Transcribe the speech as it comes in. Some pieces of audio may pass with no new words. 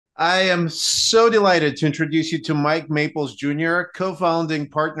I am so delighted to introduce you to Mike Maples Jr., co-founding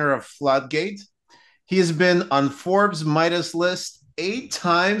partner of Floodgate. He has been on Forbes Midas list 8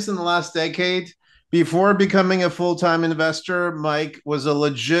 times in the last decade. Before becoming a full-time investor, Mike was a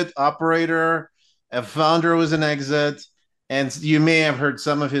legit operator, a founder was an exit, and you may have heard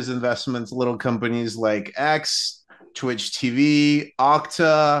some of his investments, little companies like X, Twitch TV,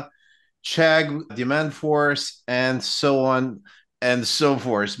 Okta, Chegg, Demand Force, and so on and so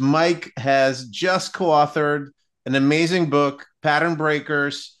forth. Mike has just co authored an amazing book, Pattern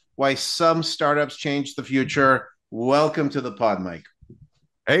Breakers: Why Some Startups Change the Future. Welcome to the pod, Mike.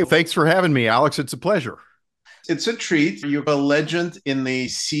 Hey, thanks for having me, Alex. It's a pleasure. It's a treat. You're a legend in the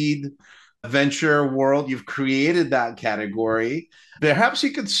seed venture world. You've created that category. Perhaps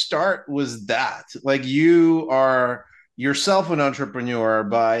you could start with that. Like you are yourself an entrepreneur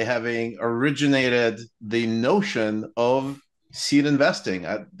by having originated the notion of seed investing.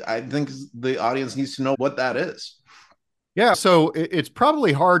 I think the audience needs to know what that is. Yeah, so it's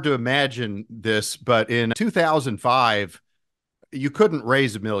probably hard to imagine this, but in 2005, you couldn't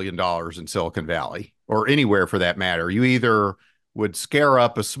raise $1 million in Silicon Valley or anywhere for that matter. You either would scare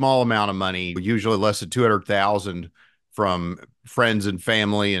up a small amount of money, usually less than 200,000 from friends and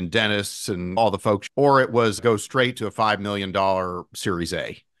family and dentists and all the folks, or it was go straight to a $5 million Series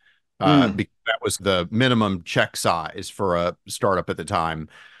A. Mm. Because that was the minimum check size for a startup at the time.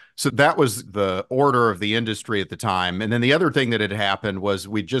 So that was the order of the industry at the time. And then the other thing that had happened was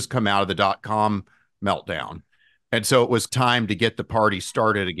we'd just come out of the dot-com meltdown. And so it was time to get the party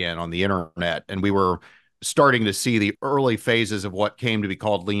started again on the internet. And we were starting to see the early phases of what came to be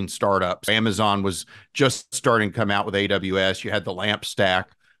called lean startups. Amazon was just starting to come out with AWS. You had the lamp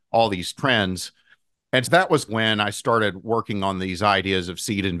stack, all these trends. And so that was when I started working on these ideas of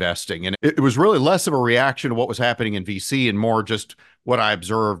seed investing. And it was really less of a reaction to what was happening in VC and more just what I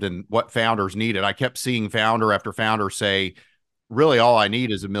observed and what founders needed. I kept seeing founder after founder say, really all I need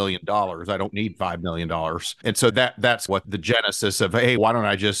is $1 million. I don't need $5 million. And so that's what the genesis of, hey, why don't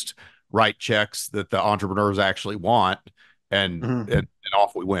I just write checks that the entrepreneurs actually want? And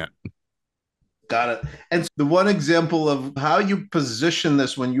off we went. Got it. And the one example of how you position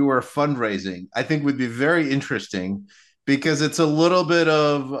this when you were fundraising, I think would be very interesting because it's a little bit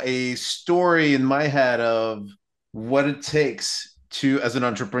of a story in my head of what it takes to, as an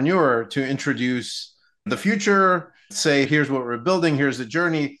entrepreneur, to introduce the future, say, here's what we're building, here's the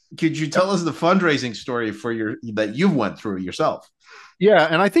journey. Could you tell us the fundraising story for your that you went through yourself? Yeah.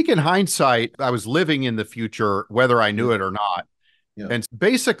 And I think in hindsight, I was living in the future, whether I knew Yeah. it or not. Yeah. And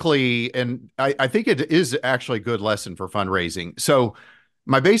basically, and I think it is actually a good lesson for fundraising. So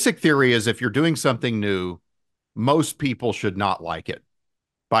my basic theory is if you're doing something new, most people should not like it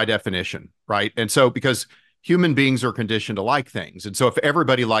by definition, right? And so because human beings are conditioned to like things. And so if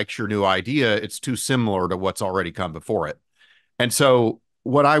everybody likes your new idea, it's too similar to what's already come before it. And so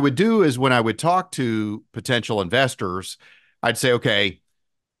what I would do is when I would talk to potential investors, I'd say, okay,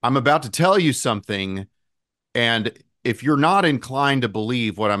 I'm about to tell you something. And if you're not inclined to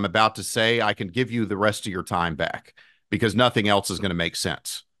believe what I'm about to say, I can give you the rest of your time back because nothing else is going to make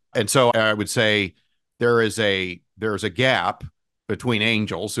sense. And so I would say there's a gap between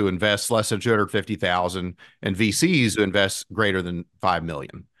angels who invest less than 250,000 and VCs who invest greater than 5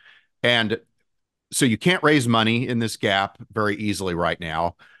 million. And so you can't raise money in this gap very easily right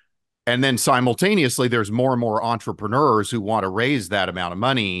now. And then simultaneously, there's more and more entrepreneurs who want to raise that amount of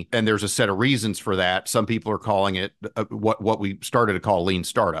money. And there's a set of reasons for that. Some people are calling it what we started to call lean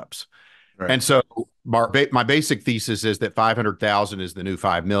startups. Right. And so my basic thesis is that 500,000 is the new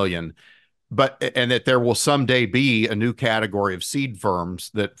 5 million, and that there will someday be a new category of seed firms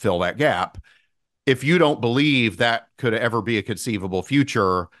that fill that gap. If you don't believe that could ever be a conceivable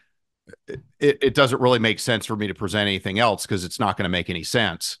future, it doesn't really make sense for me to present anything else because it's not going to make any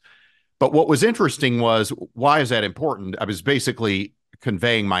sense. But what was interesting was, why is that important? I was basically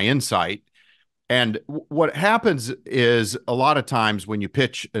conveying my insight. And what happens is a lot of times when you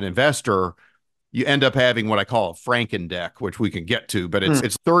pitch an investor, you end up having what I call a Franken deck, which we can get to, but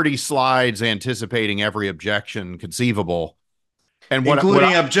it's 30 slides anticipating every objection conceivable. And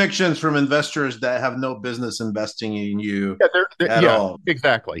Including objections from investors that have no business investing in you at yeah, all.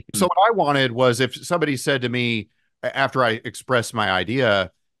 exactly. So what I wanted was if somebody said to me after I expressed my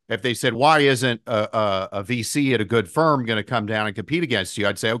idea, if they said, why isn't a VC at a good firm going to come down and compete against you?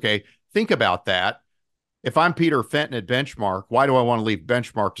 I'd say, okay, think about that. If I'm Peter Fenton at Benchmark, why do I want to leave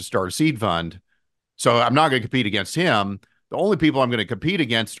Benchmark to start a seed fund? So I'm not going to compete against him. The only people I'm going to compete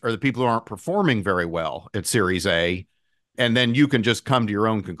against are the people who aren't performing very well at Series A. And then you can just come to your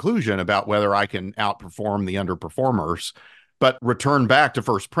own conclusion about whether I can outperform the underperformers. But return back to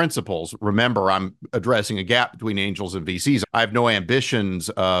first principles. Remember, I'm addressing a gap between angels and VCs. I have no ambitions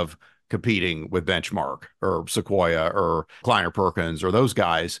of competing with Benchmark or Sequoia or Kleiner Perkins or those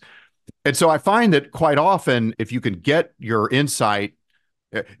guys. And so I find that quite often, if you can get your insight,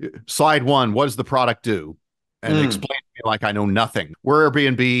 slide one, what does the product do? And explain to me like I know nothing. We're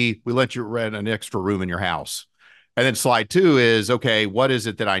Airbnb, we let you rent an extra room in your house. And then slide two is, okay, what is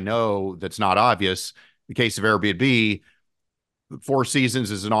it that I know that's not obvious? In the case of Airbnb, Four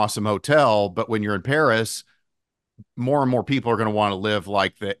Seasons is an awesome hotel, but when you're in Paris, more and more people are going to want to live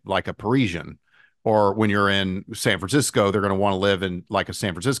like a Parisian. Or when you're in San Francisco, they're going to want to live in like a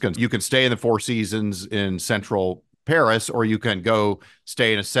San Franciscan. You can stay in the Four Seasons in central Paris, or you can go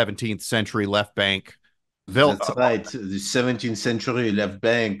stay in a 17th century left bank villa. That's right. The 17th century left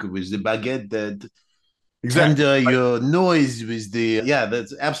bank with the baguette that Exactly. tender your noise with the, yeah,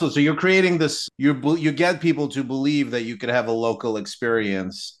 that's absolutely. So you're creating this, you get people to believe that you could have a local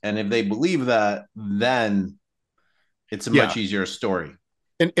experience. And if they believe that, then it's a Yeah. much easier story.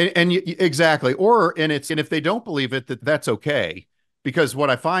 Exactly. And if they don't believe it, that's okay. Because what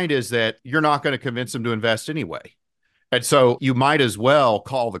I find is that you're not going to convince them to invest anyway. And so you might as well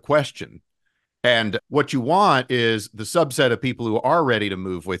call the question. And what you want is the subset of people who are ready to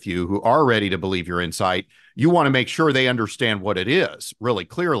move with you, who are ready to believe your insight. You want to make sure they understand what it is really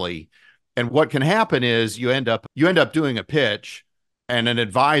clearly. And what can happen is you end up doing a pitch, and an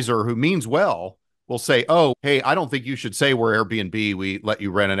advisor who means well will say, "Oh, hey, I don't think you should say we're Airbnb. We let you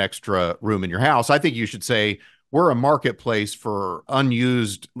rent an extra room in your house. I think you should say we're a marketplace for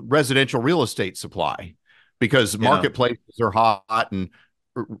unused residential real estate supply, because Yeah. marketplaces are hot and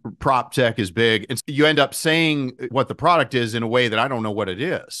prop tech is big." And so you end up saying what the product is in a way that I don't know what it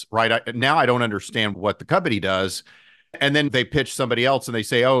is, right? Now I don't understand what the company does. And then they pitch somebody else and they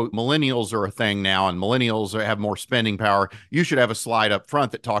say, "Oh, millennials are a thing now, and millennials have more spending power. You should have a slide up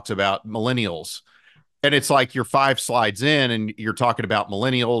front that talks about millennials." And it's like you're 5 slides in and you're talking about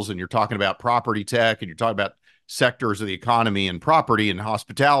millennials and you're talking about property tech and you're talking about sectors of the economy and property and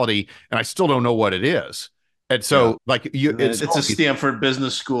hospitality. And I still don't know what it is. And Yeah. so like you, It's a Stanford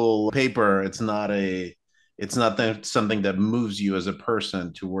Business School paper. It's not something that moves you as a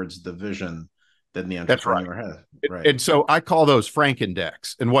person towards the vision that the that's right. entrepreneur has. Right. And so I call those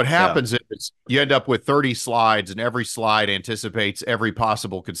Frankendex. And what Yeah. happens is you end up with 30 slides, and every slide anticipates every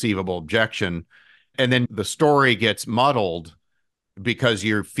possible conceivable objection. And then the story gets muddled because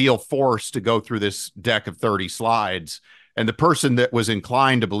you feel forced to go through this deck of 30 slides. And the person that was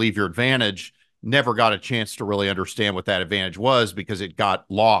inclined to believe your advantage never got a chance to really understand what that advantage was, because it got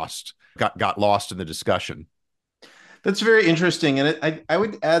lost in the discussion. That's very interesting. And I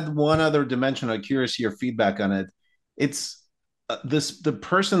would add one other dimension. I'm curious your feedback on it. It's the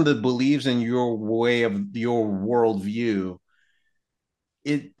person that believes in your way of your worldview,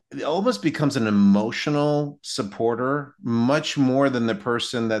 it almost becomes an emotional supporter much more than the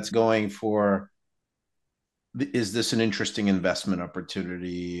person that's going for, is this an interesting investment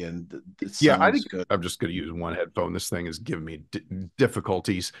opportunity? And it Yeah, I sounds think good. I'm just going to use one headphone. This thing is giving me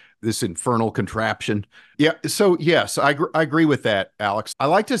difficulties, this infernal contraption. Yeah. So, yes, I agree with that, Alex. I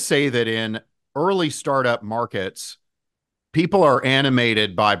like to say that in early startup markets, people are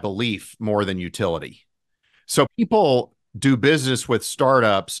animated by belief more than utility. So people do business with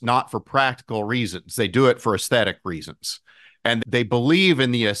startups not for practical reasons. They do it for aesthetic reasons. And they believe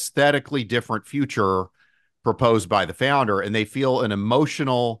in the aesthetically different future proposed by the founder, and they feel an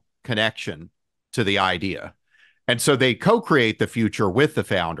emotional connection to the idea. And so they co-create the future with the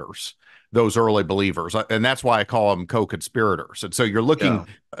founders, those early believers. And that's why I call them co-conspirators. And so you're looking, Yeah.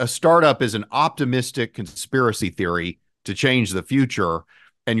 a startup is an optimistic conspiracy theory to change the future,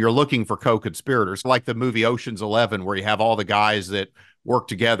 and you're looking for co-conspirators, like the movie Ocean's 11, where you have all the guys that work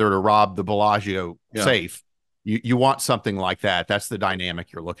together to rob the Bellagio Yeah. safe. You want something like that. That's the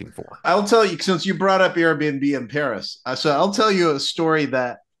dynamic you're looking for. I'll tell you, since you brought up Airbnb in Paris, so I'll tell you a story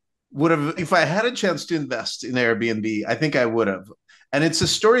that would have, if I had a chance to invest in Airbnb, I think I would have. And it's a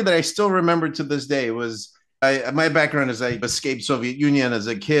story that I still remember to this day. It was, my background is I escaped Soviet Union as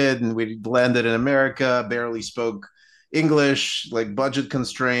a kid, and we landed in America, barely spoke English, like budget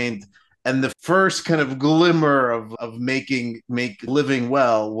constraint. And the first kind of glimmer of make living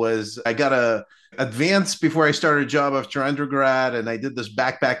well was I got a advance before I started a job after undergrad, and I did this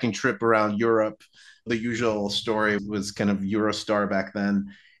backpacking trip around Europe. The usual story was kind of Eurostar back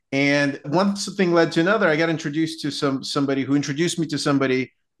then. And one thing led to another. I got introduced to somebody who introduced me to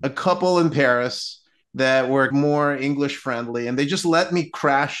somebody, a couple in Paris that were more English friendly, and they just let me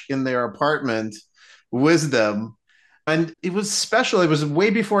crash in their apartment with them. And it was special. It was way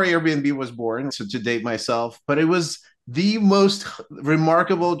before Airbnb was born, so to date myself, but it was the most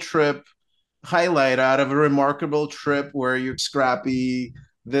remarkable trip highlight out of a remarkable trip where you're scrappy,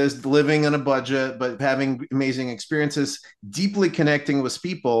 this living on a budget, but having amazing experiences, deeply connecting with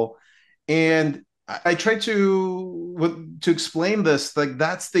people. And I try to explain this, like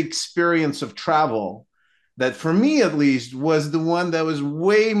that's the experience of travel that for me at least was the one that was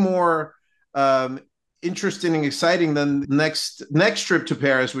way more um, interesting and exciting than next trip to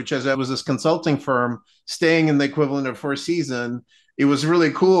Paris, which as I was this consulting firm staying in the equivalent of 4 seasons. It was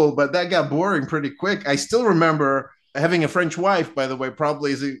really cool, but that got boring pretty quick. I still remember having a French wife, by the way,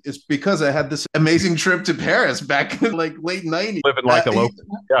 probably is because I had this amazing trip to Paris back in like late 90s. Living like a local.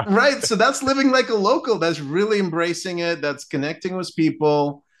 Yeah. Right. So that's living like a local. That's really embracing it. That's connecting with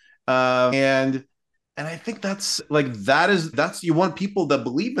people. And I think that's like that's you want people that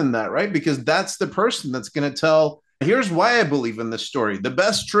believe in that, right? Because that's the person that's going to tell, here's why I believe in this story. The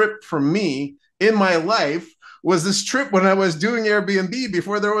best trip for me in my life was this trip when I was doing Airbnb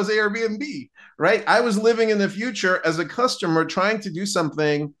before there was Airbnb, right? I was living in the future as a customer trying to do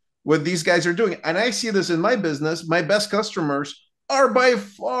something what these guys are doing. And I see this in my business. My best customers are by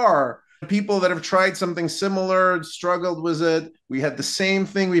far people that have tried something similar, struggled with it. We had the same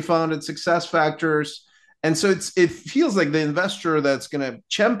thing we found at Success Factors. And so it feels like the investor that's going to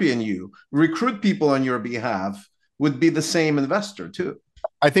champion you, recruit people on your behalf would be the same investor too.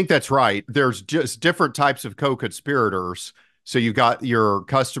 I think that's right. There's just different types of co-conspirators. So you got your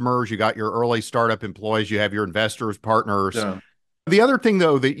customers, you got your early startup employees, you have your investors, partners. Yeah. The other thing,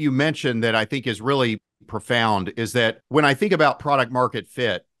 though, that you mentioned that I think is really profound is that when I think about product market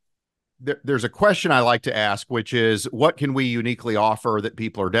fit, there's a question I like to ask, which is, what can we uniquely offer that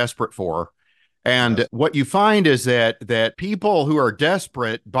people are desperate for? And yes. What you find is that people who are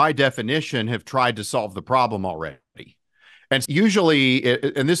desperate, by definition, have tried to solve the problem already. And usually,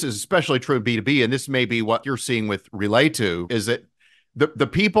 and this is especially true in B2B, and this may be what you're seeing with Relayto, is that the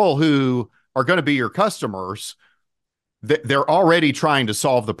people who are going to be your customers, they're already trying to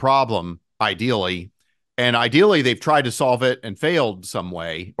solve the problem, ideally. And ideally, they've tried to solve it and failed some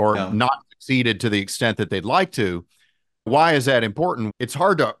way, or not succeeded to the extent that they'd like to. Why is that important? It's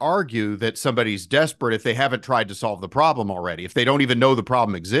hard to argue that somebody's desperate if they haven't tried to solve the problem already, if they don't even know the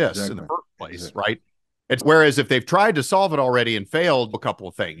problem exists in the first place, right? Whereas if they've tried to solve it already and failed a couple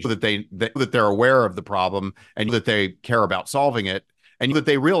of things, that they're aware of the problem and that they care about solving it, and that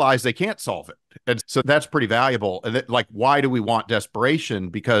they realize they can't solve it. And so that's pretty valuable. And like, why do we want desperation?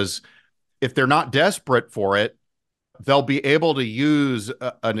 Because if they're not desperate for it, they'll be able to use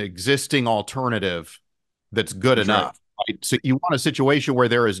an existing alternative that's good enough. Right? So you want a situation where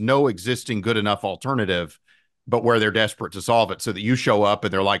there is no existing good enough alternative, but where they're desperate to solve it, so that you show up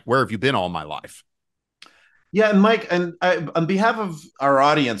and they're like, where have you been all my life? Yeah, and Mike, and on behalf of our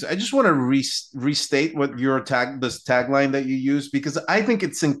audience, I just want to restate what this tagline that you use, because I think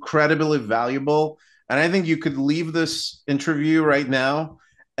it's incredibly valuable, and I think you could leave this interview right now,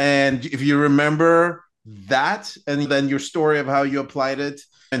 and if you remember that, and then your story of how you applied it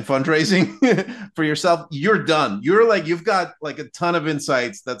in fundraising for yourself, you're done. You've got like a ton of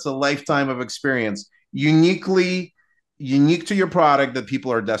insights. That's a lifetime of experience, unique to your product that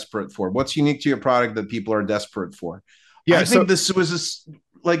people are desperate for. What's unique to your product that people are desperate for? Yeah, I think this was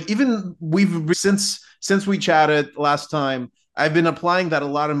even since we chatted last time, I've been applying that a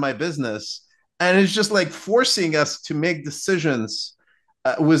lot in my business, and it's just like forcing us to make decisions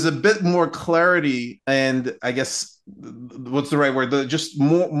with a bit more clarity, and I guess what's the right word? Just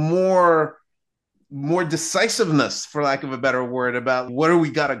more decisiveness, for lack of a better word, about what do we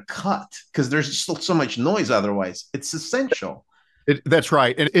got to cut, because there's still so much noise otherwise. It's essential. That's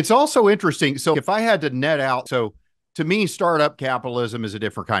right. And it's also interesting. So if I had to net out, so to me, startup capitalism is a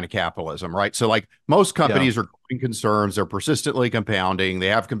different kind of capitalism, right? So like most companies are growing concerns, they're persistently compounding, they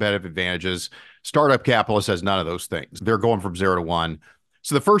have competitive advantages. Startup capitalist has none of those things. They're going from 0 to 1.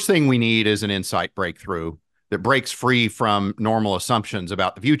 So the first thing we need is an insight breakthrough that breaks free from normal assumptions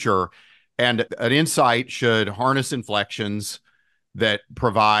about the future. And an insight should harness inflections that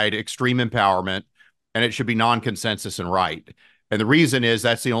provide extreme empowerment, and it should be non-consensus and right. And the reason is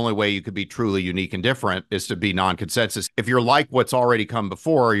that's the only way you could be truly unique and different, is to be non-consensus. If you're like what's already come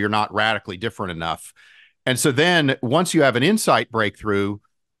before, you're not radically different enough. And so then once you have an insight breakthrough,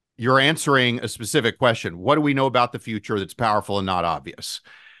 you're answering a specific question. What do we know about the future that's powerful and not obvious?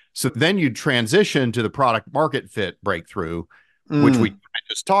 So then you transition to the product market fit breakthrough, which we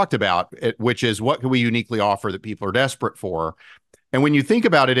just talked about, which is what can we uniquely offer that people are desperate for? And when you think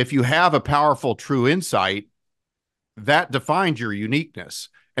about it, if you have a powerful, true insight, that defines your uniqueness.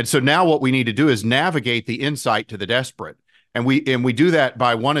 And so now what we need to do is navigate the insight to the desperate. And we do that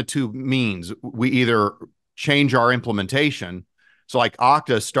by one of two means. We either change our implementation. So like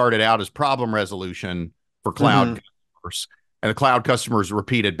Okta started out as problem resolution for cloud Mm-hmm. customers, and the cloud customers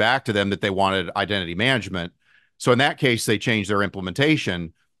repeated back to them that they wanted identity management. So in that case, they changed their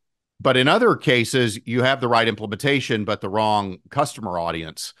implementation. But in other cases, you have the right implementation, but the wrong customer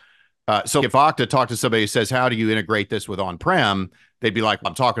audience. So if Okta talked to somebody who says, how do you integrate this with on-prem? They'd be like,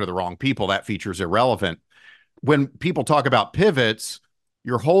 I'm talking to the wrong people. That feature's irrelevant. When people talk about pivots,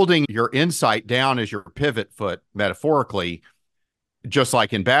 you're holding your insight down as your pivot foot, metaphorically, just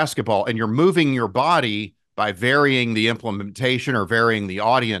like in basketball, and you're moving your body by varying the implementation or varying the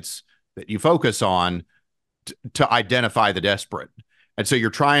audience that you focus on to identify the desperate. And so you're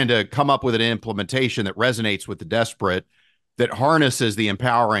trying to come up with an implementation that resonates with the desperate, that harnesses the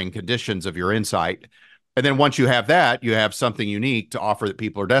empowering conditions of your insight. And then once you have that, you have something unique to offer that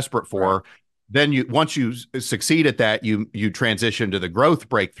people are desperate for. Right. Then once you succeed at that, you transition to the growth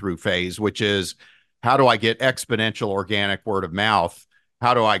breakthrough phase, which is, how do I get exponential organic word of mouth?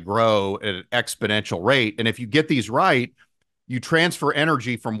 How do I grow at an exponential rate? And if you get these right, you transfer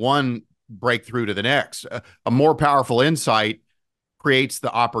energy from one breakthrough to the next. A more powerful insight creates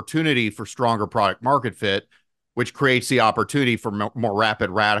the opportunity for stronger product market fit, which creates the opportunity for more rapid,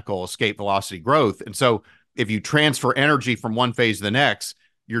 radical escape velocity growth. And so if you transfer energy from one phase to the next,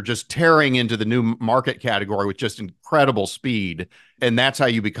 you're just tearing into the new market category with just incredible speed. And that's how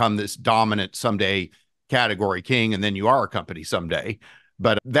you become this dominant someday category king. And then you are a company someday.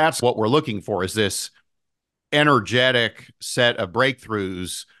 But that's what we're looking for, is this energetic set of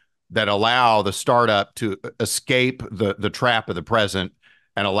breakthroughs that allow the startup to escape the trap of the present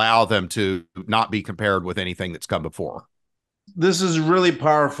and allow them to not be compared with anything that's come before. This is really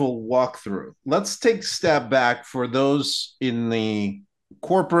powerful walkthrough. Let's take a step back for those in the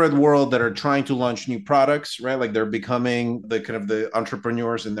corporate world that are trying to launch new products, right? Like they're becoming the kind of the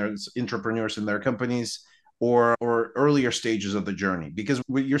entrepreneurs in their companies, or earlier stages of the journey. Because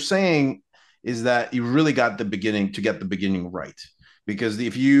what you're saying is that you really got the beginning to get the beginning right. Because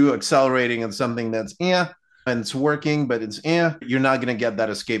if you accelerating on something that's and it's working, but it's you're not going to get that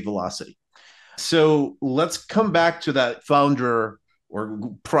escape velocity. So let's come back to that founder or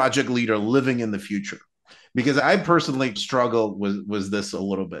project leader living in the future, because I personally struggled with this a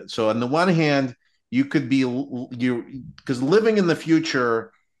little bit. So on the one hand, you could be because living in the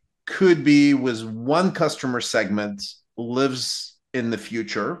future could be with one customer segment lives in the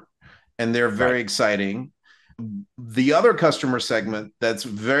future, and they're very exciting. The other customer segment that's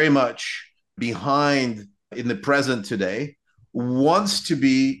very much behind in the present today wants to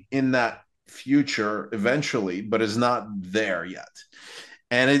be in that future eventually, but is not there yet.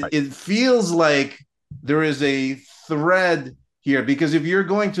 And it feels like there is a thread here, because if you're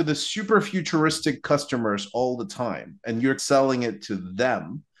going to the super futuristic customers all the time and you're selling it to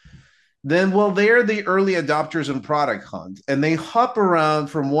them, then, well, they're the early adopters in product hunt, and they hop around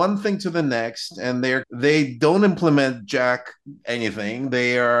from one thing to the next, and they don't implement jack anything.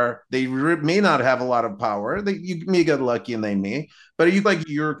 They may not have a lot of power. You may get lucky, and they may, but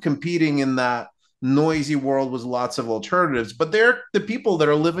you're competing in that noisy world with lots of alternatives. But they're the people that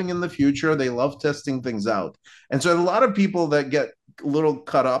are living in the future. They love testing things out, and so a lot of people that get a little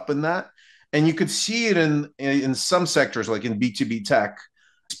caught up in that, and you could see it in some sectors, like in B2B tech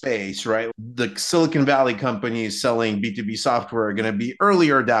space, right? The Silicon Valley companies selling B2B software are going to be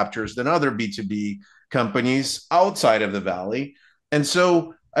earlier adapters than other B2B companies outside of the Valley. And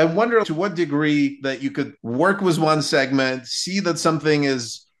so I wonder to what degree that you could work with one segment, see that something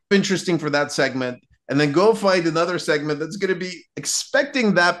is interesting for that segment, and then go find another segment that's going to be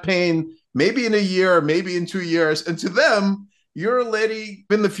expecting that pain maybe in a year, maybe in 2 years. And to them, you're already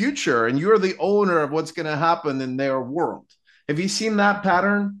in the future and you're the owner of what's going to happen in their world. Have you seen that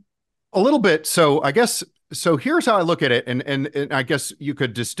pattern? A little bit. So I guess, so here's how I look at it. And I guess you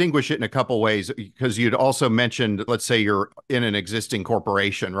could distinguish it in a couple of ways, because you'd also mentioned, let's say you're in an existing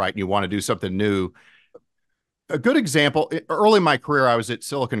corporation, right? And you want to do something new. A good example, early in my career, I was at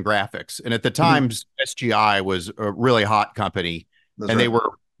Silicon Graphics. And at the time, SGI was a really hot company. That's and right.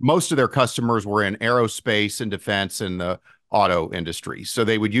 Most of their customers were in aerospace and defense and the auto industry. So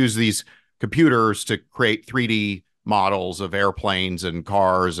they would use these computers to create 3D models of airplanes and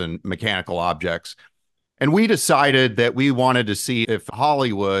cars and mechanical objects. And we decided that we wanted to see if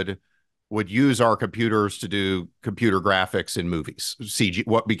Hollywood would use our computers to do computer graphics in movies,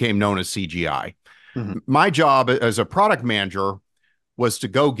 what became known as CGI. Mm-hmm. My job as a product manager was to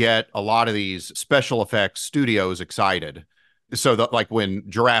go get a lot of these special effects studios excited. So that, like when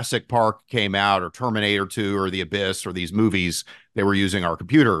Jurassic Park came out, or Terminator 2 or The Abyss, or these movies, they were using our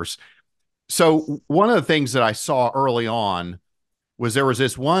computers. So one of the things that I saw early on was there was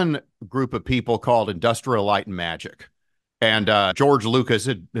this one group of people called Industrial Light and Magic. And George Lucas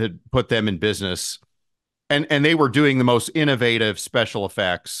had put them in business. And they were doing the most innovative special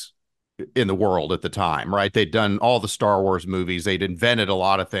effects in the world at the time, right? They'd done all the Star Wars movies. They'd invented a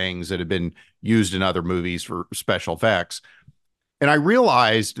lot of things that had been used in other movies for special effects. And I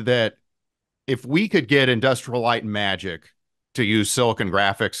realized that if we could get Industrial Light and Magic to use Silicon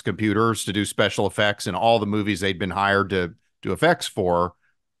Graphics computers to do special effects in all the movies they'd been hired to do effects for,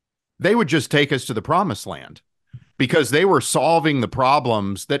 they would just take us to the promised land because they were solving the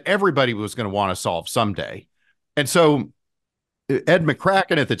problems that everybody was going to want to solve someday. And so Ed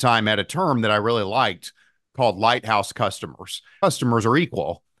McCracken at the time had a term that I really liked called lighthouse customers. Customers are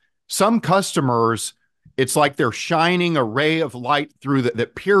equal. Some customers, it's like they're shining a ray of light through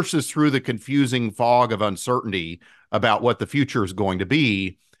that pierces through the confusing fog of uncertainty about what the future is going to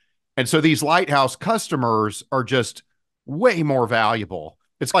be. And so these lighthouse customers are just way more valuable.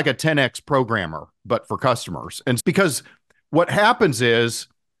 It's like a 10x programmer, but for customers. And because what happens is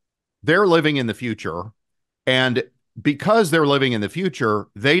they're living in the future, and because they're living in the future,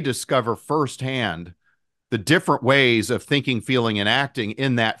 they discover firsthand the different ways of thinking, feeling, and acting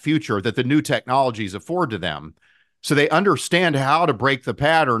in that future that the new technologies afford to them. So they understand how to break the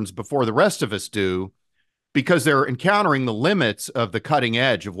patterns before the rest of us do, because they're encountering the limits of the cutting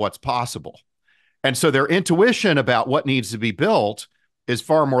edge of what's possible. And so their intuition about what needs to be built is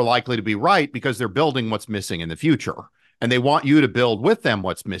far more likely to be right because they're building what's missing in the future. And they want you to build with them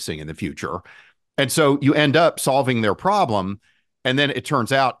what's missing in the future. And so you end up solving their problem. And then it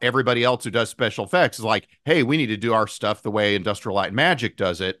turns out everybody else who does special effects is like, hey, we need to do our stuff the way Industrial Light and Magic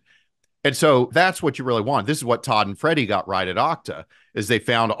does it. And so that's what you really want. This is what Todd and Freddie got right at Okta, is they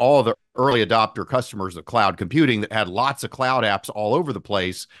found all the early adopter customers of cloud computing that had lots of cloud apps all over the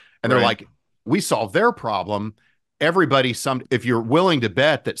place. And they're like, we solved their problem. Everybody, if you're willing to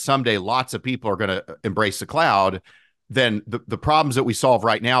bet that someday lots of people are going to embrace the cloud, then the problems that we solve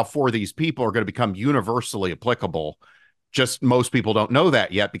right now for these people are going to become universally applicable. Just most people don't know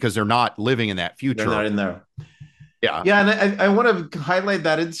that yet because they're not living in that future. They're not in there. Yeah. Yeah. And I want to highlight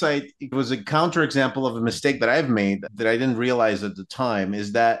that insight. It was a counterexample of a mistake that I've made that I didn't realize at the time,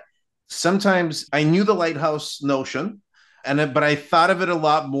 is that sometimes I knew the lighthouse notion, but I thought of it a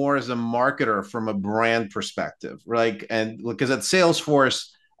lot more as a marketer from a brand perspective, right? And because at Salesforce,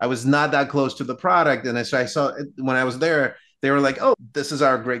 I was not that close to the product. And so I saw when I was there, they were like, oh, this is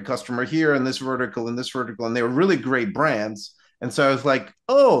our great customer here in this vertical, in this vertical. And they were really great brands. And so I was like,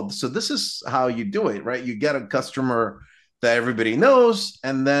 oh, so this is how you do it, right? You get a customer that everybody knows,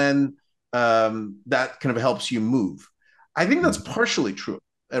 and then that kind of helps you move. I think that's partially true,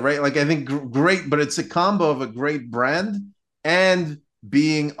 right? Like I think great, but it's a combo of a great brand and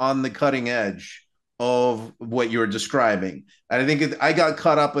being on the cutting edge of what you're describing. And I think I got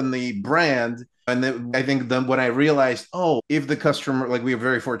caught up in the brand. And then I think then when I realized, oh, if the customer, like we were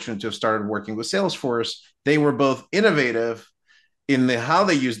very fortunate to have started working with Salesforce, they were both innovative in how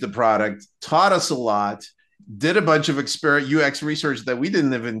they used the product, taught us a lot, did a bunch of UX research that we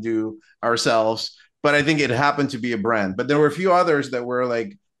didn't even do ourselves. But I think it happened to be a brand. But there were a few others that were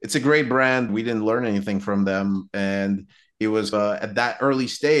like, it's a great brand. We didn't learn anything from them. And it was at that early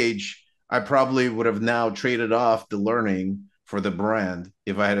stage, I probably would have now traded off the learning for the brand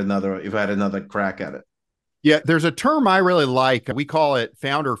if I had another crack at it. Yeah, there's a term I really like. We call it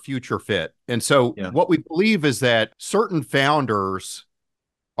founder future fit. And so what we believe is that certain founders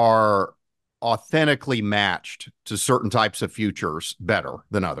are authentically matched to certain types of futures better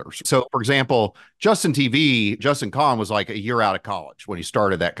than others. So, for example, Justin Kahn was like a year out of college when he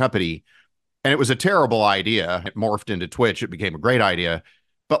started that company. And it was a terrible idea. It morphed into Twitch. It became a great idea.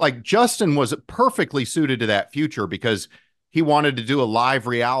 But like Justin was perfectly suited to that future because he wanted to do a live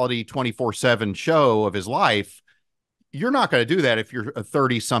reality 24/7 show of his life. You're not going to do that if you're a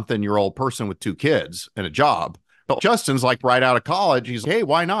 30-something-year-old person with 2 kids and a job. But Justin's like right out of college. He's like, hey,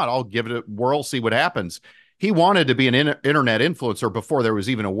 why not? I'll give it a whirl, see what happens. He wanted to be an internet influencer before there was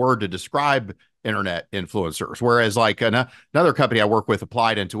even a word to describe internet influencers. Whereas like another company I work with,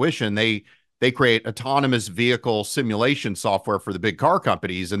 Applied Intuition, they create autonomous vehicle simulation software for the big car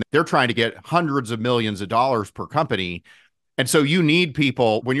companies, and they're trying to get hundreds of millions of dollars per company. And so you need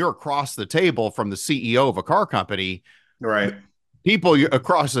people, when you're across the table from the CEO of a car company, right? People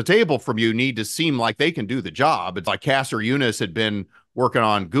across the table from you need to seem like they can do the job. It's like Casser Eunice had been working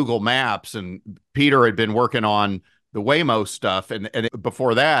on Google Maps and Peter had been working on the Waymo stuff. And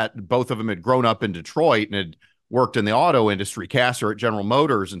before that, both of them had grown up in Detroit and had worked in the auto industry, Casser at General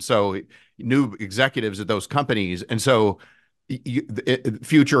Motors. And so he knew executives at those companies. And so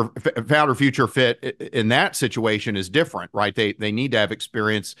future founder future fit in that situation is different, right? They need to have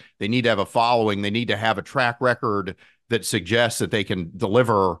experience, they need to have a following, they need to have a track record that suggests that they can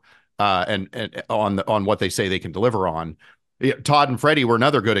deliver and on what they say they can deliver on. Todd and Freddie were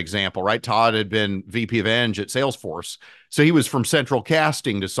another good example, right? Todd had been VP of Eng at Salesforce, so he was from central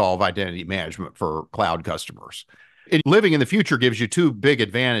casting to solve identity management for cloud customers. And living in the future gives you two big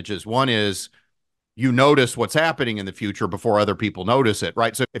advantages. One is you notice what's happening in the future before other people notice it,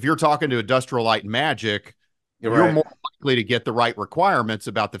 right? So if you're talking to Industrial Light and Magic, you're more likely to get the right requirements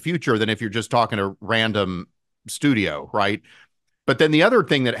about the future than if you're just talking to random studio, right? But then the other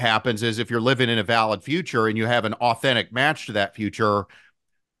thing that happens is if you're living in a valid future and you have an authentic match to that future,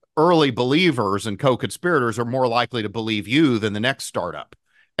 early believers and co-conspirators are more likely to believe you than the next startup.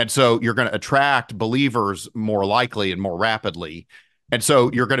 And so you're going to attract believers more likely and more rapidly. And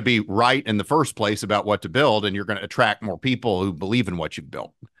so you're going to be right in the first place about what to build, and you're going to attract more people who believe in what you've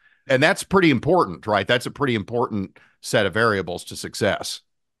built. And that's pretty important, right? That's a pretty important set of variables to success.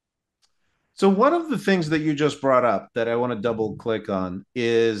 So one of the things that you just brought up that I want to double click on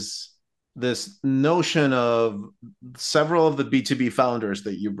is this notion of several of the B2B founders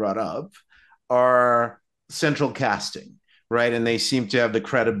that you brought up are central casting, right? And they seem to have the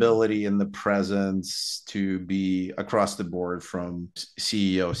credibility and the presence to be across the board from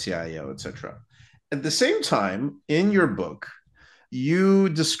CEO, CIO, etc. At the same time, in your book, you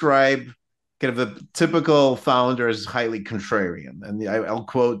describe kind of the typical founder as highly contrarian. And I'll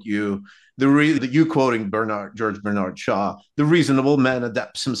quote you, you quoting George Bernard Shaw, the reasonable man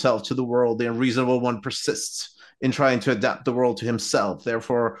adapts himself to the world, the unreasonable one persists in trying to adapt the world to himself.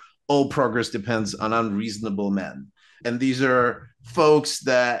 Therefore, all progress depends on unreasonable men. And these are folks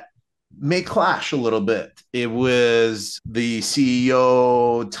that may clash a little bit. It was the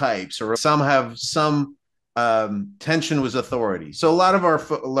CEO types, or some have some tension with authority. So a lot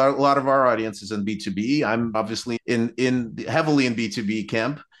of our audience is in B2B. I'm obviously in heavily in B2B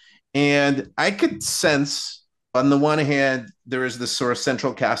camp, and I could sense on the one hand there is this sort of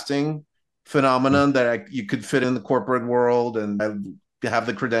central casting phenomenon that you could fit in the corporate world and I have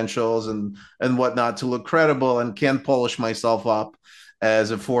the credentials and whatnot to look credible and can polish myself up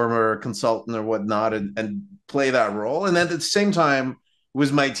as a former consultant or whatnot and play that role. And then at the same time,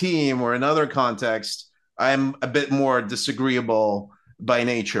 with my team or in other contexts, I'm a bit more disagreeable by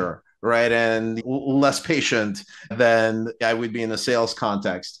nature, right? And less patient than I would be in a sales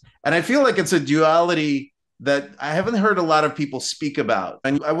context. And I feel like it's a duality that I haven't heard a lot of people speak about.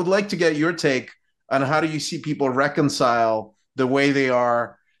 And I would like to get your take on how do you see people reconcile the way they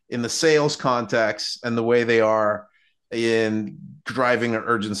are in the sales context and the way they are in driving an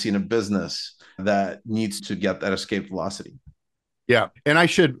urgency in a business that needs to get that escape velocity. Yeah. And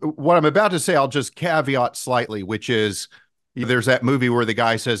what I'm about to say, I'll just caveat slightly, which is there's that movie where the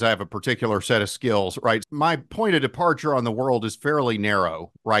guy says, I have a particular set of skills, right? My point of departure on the world is fairly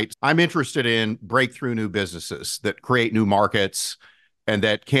narrow, right? I'm interested in breakthrough new businesses that create new markets and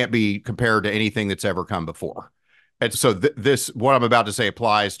that can't be compared to anything that's ever come before. And so what I'm about to say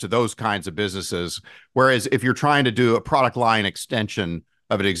applies to those kinds of businesses. Whereas if you're trying to do a product line extension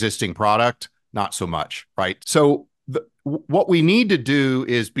of an existing product, not so much, right? So what we need to do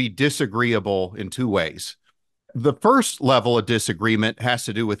is be disagreeable in two ways. The first level of disagreement has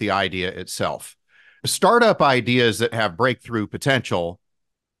to do with the idea itself. Startup ideas that have breakthrough potential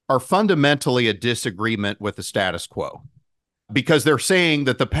are fundamentally a disagreement with the status quo because they're saying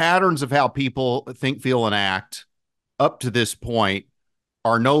that the patterns of how people think, feel, and act up to this point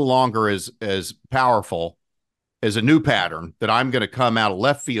are no longer as powerful as a new pattern that I'm going to come out of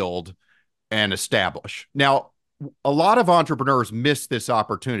left field and establish. Now, a lot of entrepreneurs miss this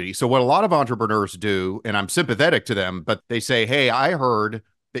opportunity. So what a lot of entrepreneurs do, and I'm sympathetic to them, but they say, hey, I heard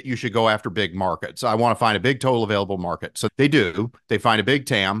that you should go after big markets. I want to find a big total available market. So they do. They find a big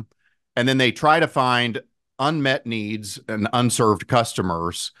TAM, and then they try to find unmet needs and unserved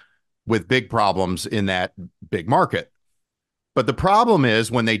customers with big problems in that big market. But the problem is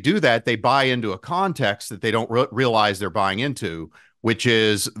when they do that, they buy into a context that they don't realize they're buying into, which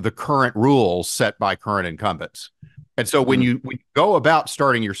is the current rules set by current incumbents. And so when you go about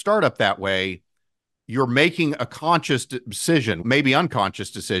starting your startup that way, you're making a conscious decision, maybe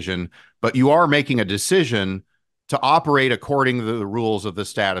unconscious decision, but you are making a decision to operate according to the rules of the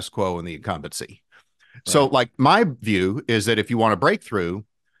status quo and the incumbency. Right. So like my view is that if you want to break through,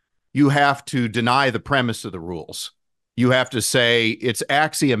 you have to deny the premise of the rules. You have to say it's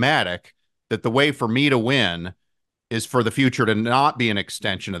axiomatic that the way for me to win is for the future to not be an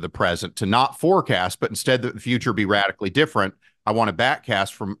extension of the present, to not forecast, but instead the future be radically different. I want to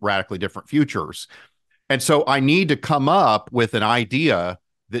backcast from radically different futures. And so I need to come up with an idea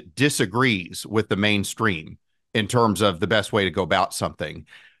that disagrees with the mainstream in terms of the best way to go about something.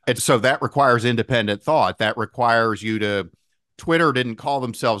 And so that requires independent thought. That requires you to, Twitter didn't call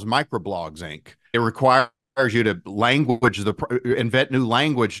themselves Microblogs Inc. It requires you to invent new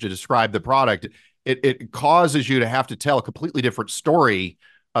language to describe the product. It causes you to have to tell a completely different story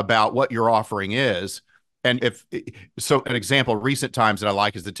about what your offering is. And so an example of recent times that I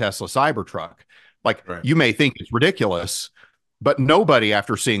like is the Tesla Cybertruck. Like, Right. you may think it's ridiculous, but nobody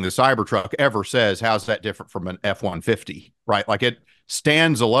after seeing the Cybertruck ever says, how's that different from an F-150, right? Like, it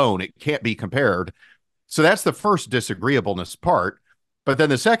stands alone. It can't be compared. So that's the first disagreeableness part. But then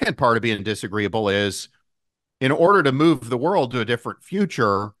the second part of being disagreeable is, in order to move the world to a different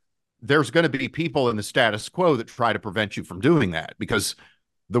future, there's going to be people in the status quo that try to prevent you from doing that, because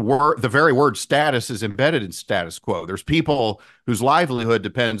the very word status is embedded in status quo. There's people whose livelihood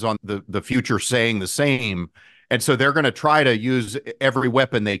depends on the future saying the same. And so they're going to try to use every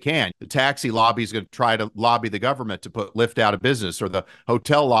weapon they can. The taxi lobby is going to try to lobby the government to put Lyft out of business, or the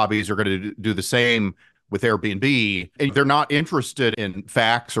hotel lobbies are going to do the same with Airbnb. And they're not interested in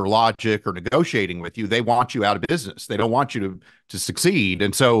facts or logic or negotiating with you. They want you out of business. They don't want you to succeed.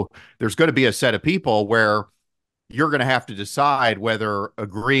 And so there's going to be a set of people where you're going to have to decide whether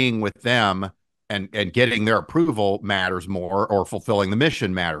agreeing with them and getting their approval matters more, or fulfilling the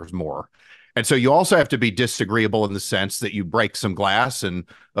mission matters more. And so you also have to be disagreeable in the sense that you break some glass and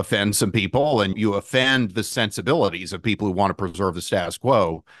offend some people, and you offend the sensibilities of people who want to preserve the status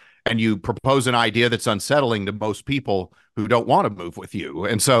quo. And you propose an idea that's unsettling to most people who don't want to move with you.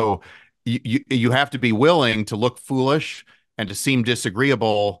 And so you have to be willing to look foolish and to seem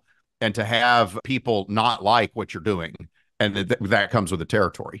disagreeable and to have people not like what you're doing. And that comes with the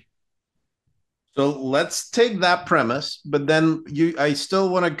territory. So let's take that premise, but then I still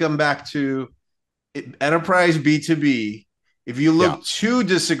want to come back to enterprise B2B. If you Yeah. look too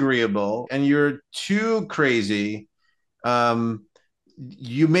disagreeable and you're too crazy,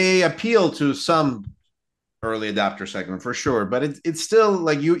 you may appeal to some early adopter segment for sure, but it's still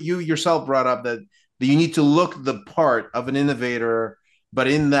like you yourself brought up that you need to look the part of an innovator, but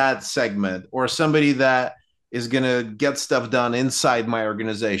in that segment, or somebody that is going to get stuff done inside my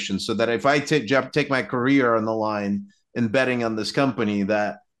organization, so that if I take my career on the line in betting on this company,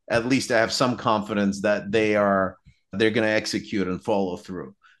 that at least I have some confidence that they're going to execute and follow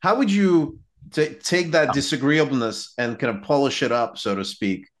through. How would you take that disagreeableness and kind of polish it up, so to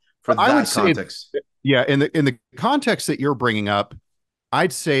speak, for I would that say, context? yeah, in the context that you're bringing up,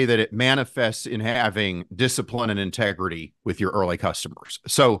 I'd say that it manifests in having discipline and integrity with your early customers.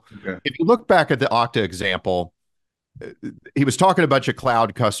 So Okay. if you look back at the Okta example, he was talking to a bunch of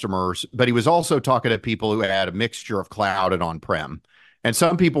cloud customers, but he was also talking to people who had a mixture of cloud and on-prem. And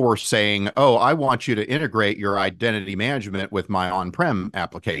some people were saying, oh, I want you to integrate your identity management with my on-prem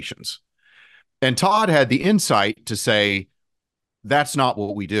applications. And Todd had the insight to say, that's not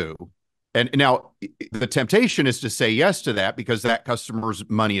what we do. And now the temptation is to say yes to that, because that customer's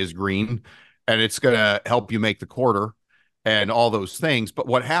money is green and it's going to help you make the quarter and all those things. But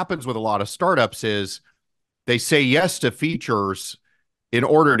what happens with a lot of startups is they say yes to features in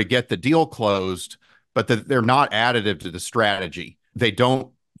order to get the deal closed, but that they're not additive to the strategy. They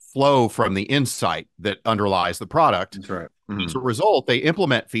don't flow from the insight that underlies the product. That's right. As a result, they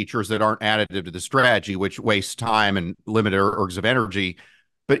implement features that aren't additive to the strategy, which wastes time and limit ergs of energy.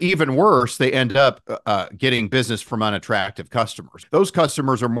 But even worse, they end up getting business from unattractive customers. Those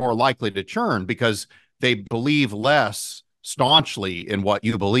customers are more likely to churn because they believe less staunchly in what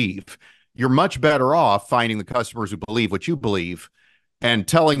you believe. You're much better off finding the customers who believe what you believe and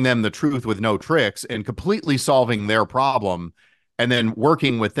telling them the truth with no tricks and completely solving their problem, and then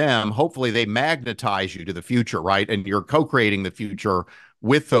working with them. Hopefully they magnetize you to the future, right? And you're co-creating the future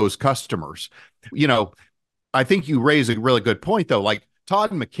with those customers. You know, I think you raise a really good point, though. Like,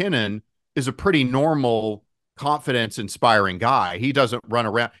 Todd McKinnon is a pretty normal, confidence inspiring guy. He doesn't run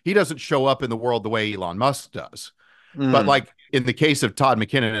around. He doesn't show up in the world the way Elon Musk does. But like in the case of Todd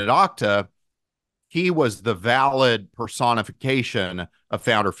McKinnon at Okta, he was the valid personification of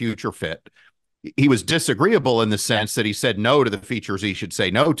founder future fit. He was disagreeable in the sense that he said no to the features he should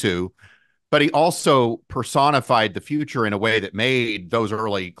say no to, but he also personified the future in a way that made those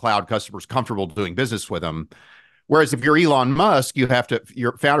early cloud customers comfortable doing business with him. Whereas if you're Elon Musk,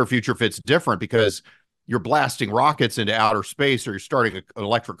 your founder future fit's different, because you're blasting rockets into outer space, or you're starting an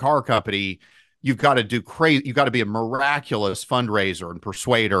electric car company. You've got to do crazy. You've got to be a miraculous fundraiser and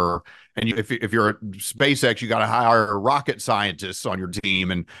persuader. And if you're at SpaceX, you got to hire rocket scientists on your team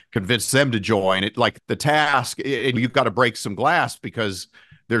and convince them to join it. Like the task, and you've got to break some glass, because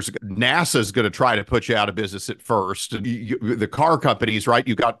There's NASA's going to try to put you out of business at first. And the car companies, right?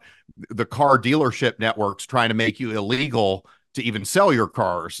 You got the car dealership networks trying to make you illegal to even sell your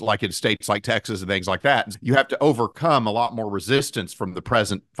cars, like in states like Texas and things like that. You have to overcome a lot more resistance from the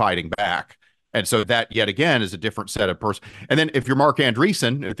present fighting back. And so that, yet again, is a different set of person. And then if you're Mark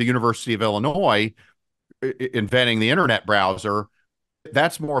Andreessen at the University of Illinois inventing the internet browser,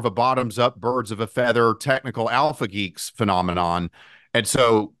 that's more of a bottoms up, birds of a feather, technical alpha geeks phenomenon. And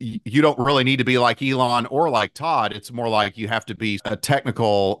so you don't really need to be like Elon or like Todd. It's more like you have to be a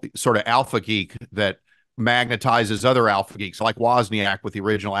technical sort of alpha geek that magnetizes other alpha geeks, like Wozniak with the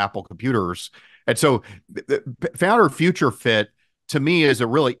original Apple computers. And so the founder future fit to me is a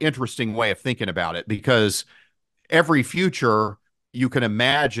really interesting way of thinking about it, because every future you can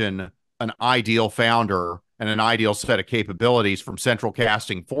imagine an ideal founder and an ideal set of capabilities from central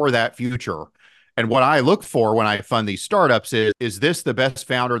casting for that future. And what I look for when I fund these startups is this the best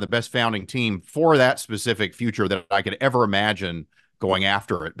founder, the best founding team for that specific future that I could ever imagine going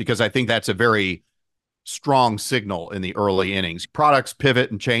after it? Because I think that's a very strong signal in the early innings. Products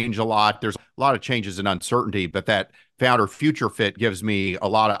pivot and change a lot. There's a lot of changes and uncertainty, but that founder future fit gives me a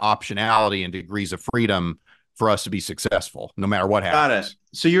lot of optionality and degrees of freedom for us to be successful, no matter what happens. Got it.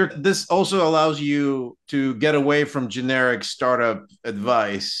 So this also allows you to get away from generic startup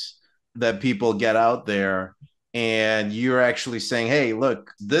advice that people get out there. And you're actually saying, hey,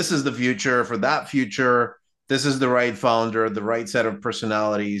 look, this is the future for that future. This is the right founder, the right set of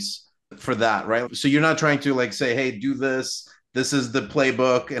personalities for that, right? So you're not trying to like say, hey, do this. This is the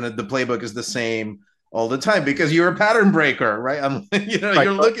playbook, and the playbook is the same all the time, because you're a pattern breaker, right? Right.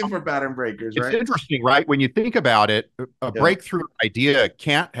 You're looking for pattern breakers, right? It's interesting, right? When you think about it, a breakthrough idea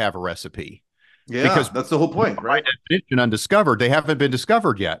can't have a recipe. Yeah, because that's the whole point, right? By definition, undiscovered, they haven't been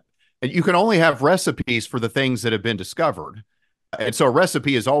discovered yet. And you can only have recipes for the things that have been discovered. And so a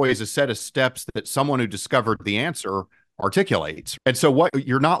recipe is always a set of steps that someone who discovered the answer articulates. And so what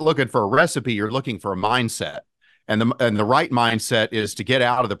you're not looking for a recipe, you're looking for a mindset. And the right mindset is to get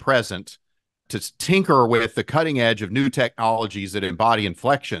out of the present, to tinker with the cutting edge of new technologies that embody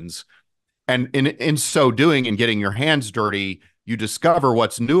inflections. And in so doing and getting your hands dirty, you discover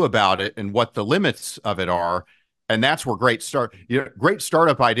what's new about it and what the limits of it are. And that's where great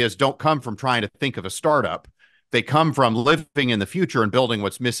startup ideas don't come from trying to think of a startup. They come from living in the future and building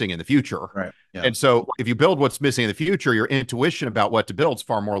what's missing in the future. Right. Yeah. And so if you build what's missing in the future, your intuition about what to build is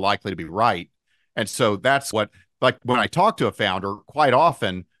far more likely to be right. And so that's what, like when I talk to a founder, quite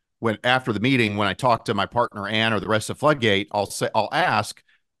often after the meeting, when I talk to my partner, Ann, or the rest of Floodgate, I'll ask,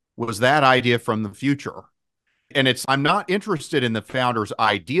 was that idea from the future? And I'm not interested in the founder's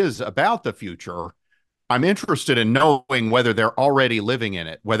ideas about the future. I'm interested in knowing whether they're already living in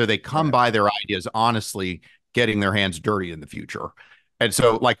it, whether they come by their ideas honestly, getting their hands dirty in the future. And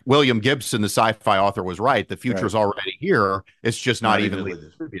so, like William Gibson, the sci-fi author, was right. The future is already here. It's just not evenly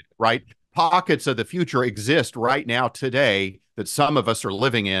distributed, right? Pockets of the future exist right now today that some of us are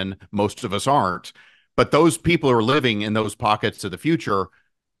living in, most of us aren't. But those people who are living in those pockets of the future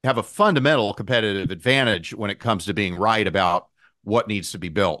have a fundamental competitive advantage when it comes to being right about what needs to be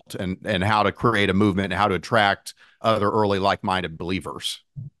built and how to create a movement and how to attract other early like-minded believers.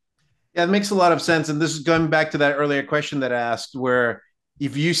 Yeah, it makes a lot of sense. And this is going back to that earlier question that I asked, where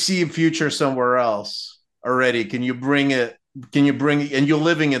if you see a future somewhere else already, can you bring it, and you're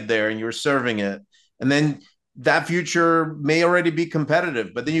living it there and you're serving it. And then that future may already be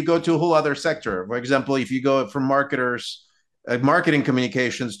competitive, but then you go to a whole other sector. For example, if you go from marketing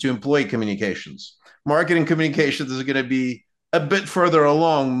communications to employee communications, marketing communications is going to be a bit further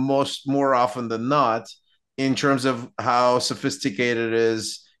along more often than not in terms of how sophisticated it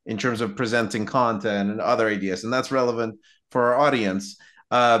is in terms of presenting content and other ideas. And that's relevant for our audience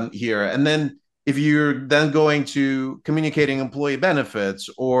here. And then if you're then going to communicating employee benefits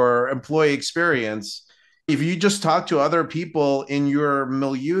or employee experience, if you just talk to other people in your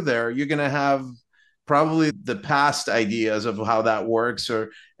milieu there, you're going to have probably the past ideas of how that works.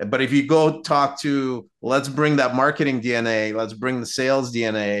 But if you go talk to, let's bring that marketing DNA, let's bring the sales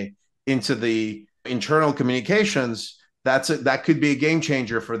DNA into the internal communications, that could be a game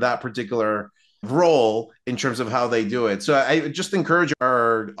changer for that particular role in terms of how they do it. So I just encourage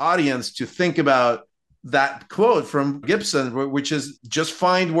our audience to think about that quote from Gibson, which is just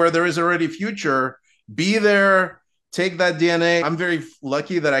find where there is already future, be there, take that DNA. I'm very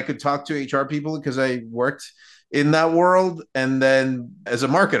lucky that I could talk to HR people because I worked in that world and then as a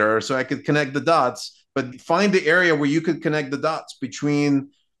marketer, so I could connect the dots, but find the area where you could connect the dots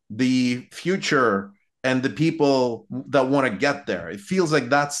between the future and the people that want to get there. It feels like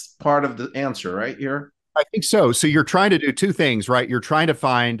that's part of the answer right here. I think so. So you're trying to do two things, right? You're trying to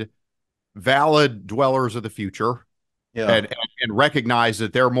find valid dwellers of the future Yeah. and recognize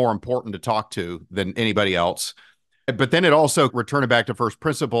that they're more important to talk to than anybody else. But then it also, returning back to first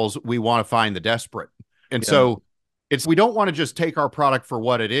principles, we want to find the desperate. And Yeah. so we don't want to just take our product for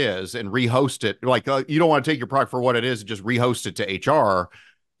what it is and rehost it. Like you don't want to take your product for what it is and just rehost it to HR.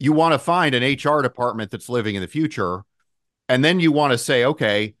 You want to find an HR department that's living in the future. And then you want to say,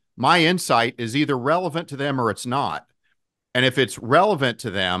 okay, my insight is either relevant to them or it's not. And if it's relevant to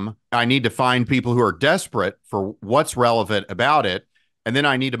them, I need to find people who are desperate for what's relevant about it. And then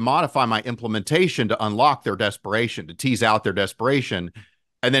I need to modify my implementation to unlock their desperation, to tease out their desperation.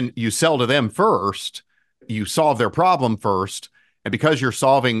 And then you sell to them first, you solve their problem first. And because you're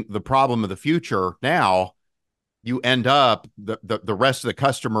solving the problem of the future now, you end up, the rest of the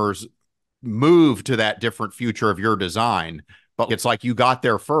customers move to that different future of your design. But it's like you got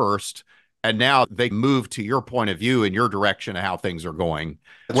there first, and now they move to your point of view and your direction of how things are going.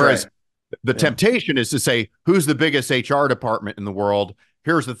 That's Whereas right. the Yeah. temptation is to say, who's the biggest HR department in the world?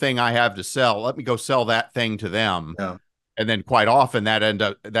 Here's the thing I have to sell. Let me go sell that thing to them. Yeah. And then quite often that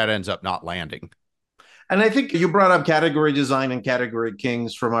ends up not landing. And I think you brought up category design and category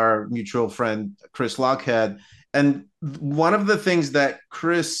kings from our mutual friend, Chris Lockhead. And one of the things that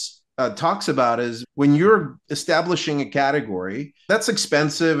Chris talks about is when you're establishing a category, that's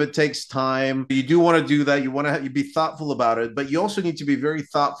expensive. It takes time. You do want to do that. You want to be thoughtful about it, but you also need to be very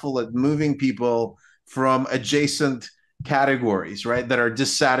thoughtful at moving people from adjacent categories, right? That are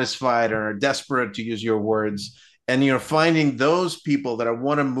dissatisfied or are desperate, to use your words. And you're finding those people that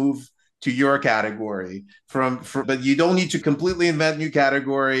want to move to your category but you don't need to completely invent new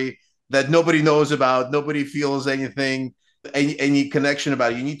category that nobody knows about, nobody feels any connection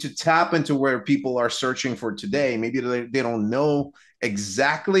about it. You need to tap into where people are searching for today. Maybe they don't know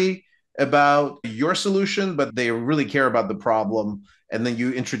exactly about your solution, but they really care about the problem, and then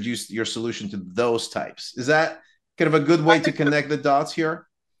you introduce your solution to those types. Is that kind of a good way to connect the dots here?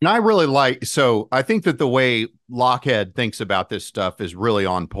 And I think that the way Lockhead thinks about this stuff is really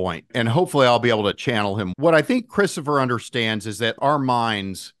on point. And hopefully I'll be able to channel him. What I think Christopher understands is that our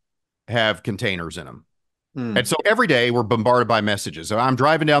minds have containers in them. And so every day we're bombarded by messages. So I'm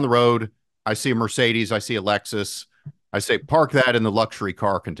driving down the road. I see a Mercedes. I see a Lexus. I say, park that in the luxury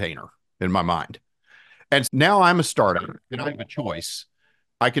car container in my mind. And now I'm a startup and I have a choice.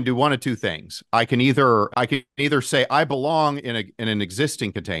 I can do one of two things. I can either say I belong in an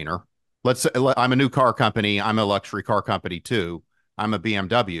existing container. Let's say I'm a new car company. I'm a luxury car company too. I'm a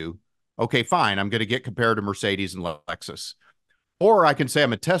BMW. Okay, fine. I'm going to get compared to Mercedes and Lexus. Or I can say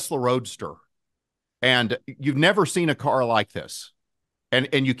I'm a Tesla Roadster. And you've never seen a car like this. And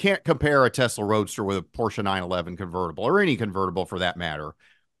you can't compare a Tesla Roadster with a Porsche 911 convertible or any convertible for that matter,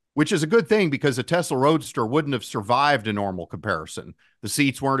 which is a good thing because a Tesla Roadster wouldn't have survived a normal comparison. The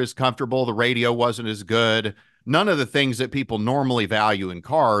seats weren't as comfortable. The radio wasn't as good. None of the things that people normally value in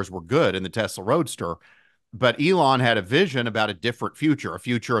cars were good in the Tesla Roadster. But Elon had a vision about a different future, a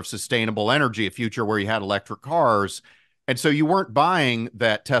future of sustainable energy, a future where you had electric cars. And so you weren't buying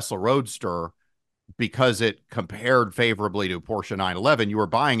that Tesla Roadster because it compared favorably to Porsche 911. You were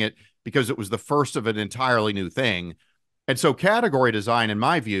buying it because it was the first of an entirely new thing. And so category design, in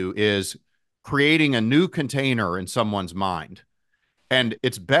my view, is creating a new container in someone's mind. And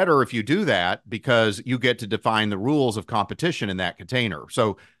it's better if you do that because you get to define the rules of competition in that container.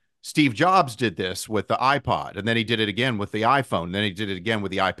 So Steve Jobs did this with the iPod, and then he did it again with the iPhone, and then he did it again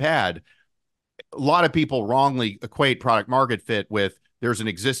with the iPad. A lot of people wrongly equate product market fit with there's an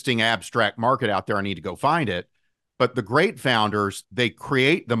existing abstract market out there. I need to go find it. But the great founders, they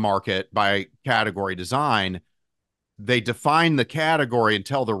create the market by category design. They define the category and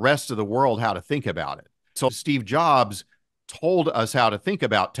tell the rest of the world how to think about it. So Steve Jobs told us how to think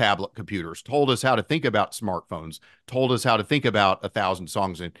about tablet computers, told us how to think about smartphones, told us how to think about 1,000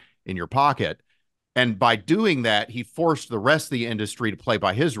 songs in your pocket. And by doing that, he forced the rest of the industry to play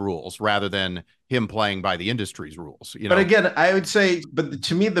by his rules rather than him playing by the industry's rules. But again, I would say, but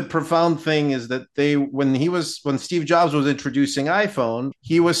to me, the profound thing is that when Steve Jobs was introducing iPhone,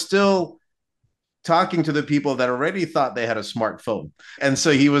 he was still talking to the people that already thought they had a smartphone. And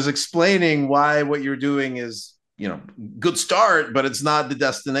so he was explaining why what you're doing is, good start, but it's not the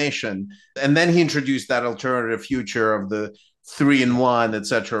destination. And then he introduced that alternative future of the 3-in-1, et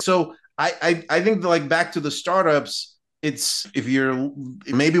cetera. So I think like back to the startups, it's if you're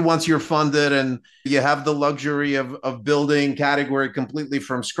maybe once you're funded and you have the luxury of building category completely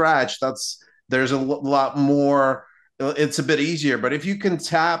from scratch, there's a lot more, it's a bit easier. But if you can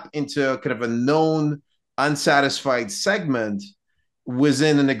tap into kind of a known unsatisfied segment,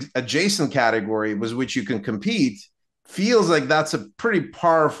 within an adjacent category with which you can compete feels like that's a pretty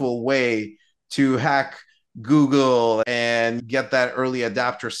powerful way to hack Google and get that early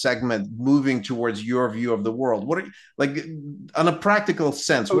adapter segment moving towards your view of the world. What are like on a practical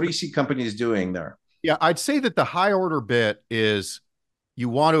sense, what do you see companies doing there? Yeah, I'd say that the high order bit is you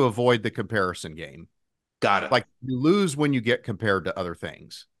want to avoid the comparison game. Got it. Like you lose when you get compared to other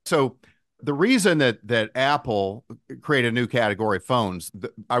things. So the reason that Apple created a new category of phones,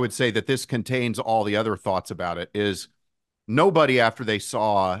 I would say that this contains all the other thoughts about it, is nobody after they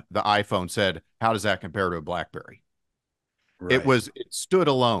saw the iPhone said, how does that compare to a BlackBerry? Right. It stood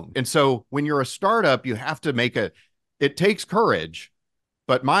alone. And so when you're a startup, you have to it takes courage.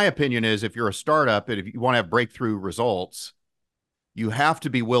 But my opinion is if you're a startup and if you want to have breakthrough results, you have to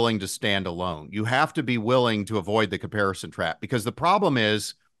be willing to stand alone. You have to be willing to avoid the comparison trap, because the problem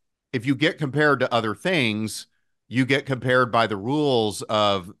is if you get compared to other things, you get compared by the rules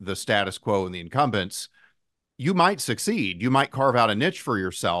of the status quo and the incumbents. You might succeed. You might carve out a niche for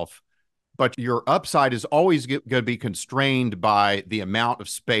yourself, but your upside is always going to be constrained by the amount of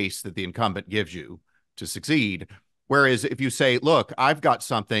space that the incumbent gives you to succeed. Whereas if you say, look, I've got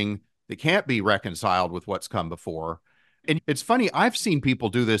something that can't be reconciled with what's come before. And it's funny, I've seen people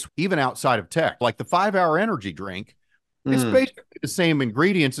do this even outside of tech, like the 5 Hour energy drink. It's Mm. basically the same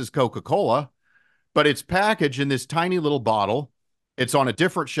ingredients as Coca-Cola, but it's packaged in this tiny little bottle. It's on a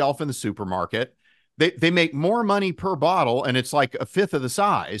different shelf in the supermarket. They make more money per bottle, and it's like a fifth of the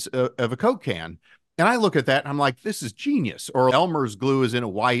size of a Coke can. And I look at that and I'm like, this is genius. Or Elmer's glue is in a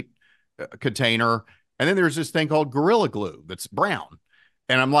white container. And then there's this thing called Gorilla Glue that's brown.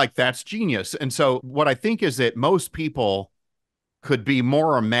 And I'm like, that's genius. And so what I think is that most people could be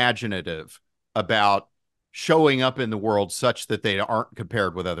more imaginative about showing up in the world such that they aren't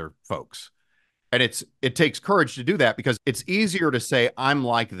compared with other folks. And it takes courage to do that, because it's easier to say, I'm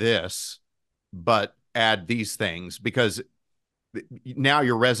like this, but add these things, because now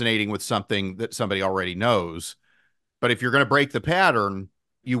you're resonating with something that somebody already knows. But if you're going to break the pattern,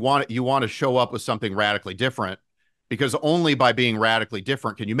 you want to show up with something radically different, because only by being radically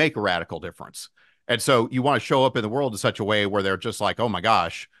different can you make a radical difference. And so you want to show up in the world in such a way where they're just like, oh my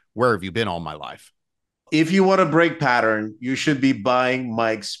gosh, where have you been all my life? If you want to break pattern, you should be buying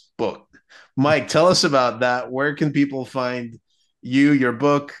Mike's book. Mike, tell us about that. Where can people find you, your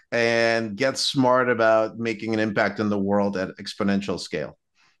book, and get smart about making an impact in the world at exponential scale?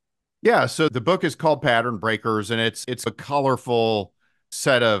 Yeah, so the book is called Pattern Breakers, and it's a colorful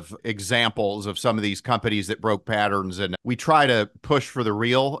set of examples of some of these companies that broke patterns, and we try to push for the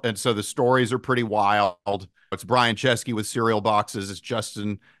real, and so the stories are pretty wild. It's Brian Chesky with cereal boxes. It's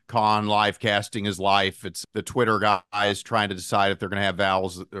Justin Kahn live casting his life. It's the Twitter guys trying to decide if they're going to have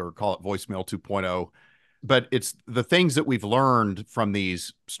vowels or call it voicemail 2.0. But it's the things that we've learned from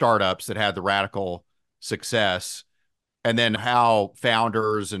these startups that had the radical success, and then how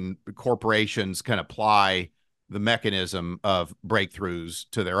founders and corporations can apply the mechanism of breakthroughs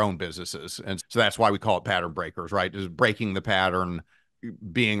to their own businesses. And so that's why we call it pattern breakers, right? Just breaking the pattern,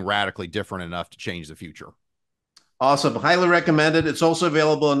 being radically different enough to change the future. Awesome. Highly recommended. It's also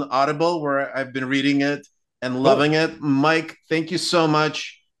available on Audible, where I've been reading it and Cool. loving it. Mike, thank you so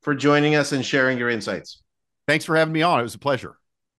much for joining us and sharing your insights. Thanks for having me on. It was a pleasure.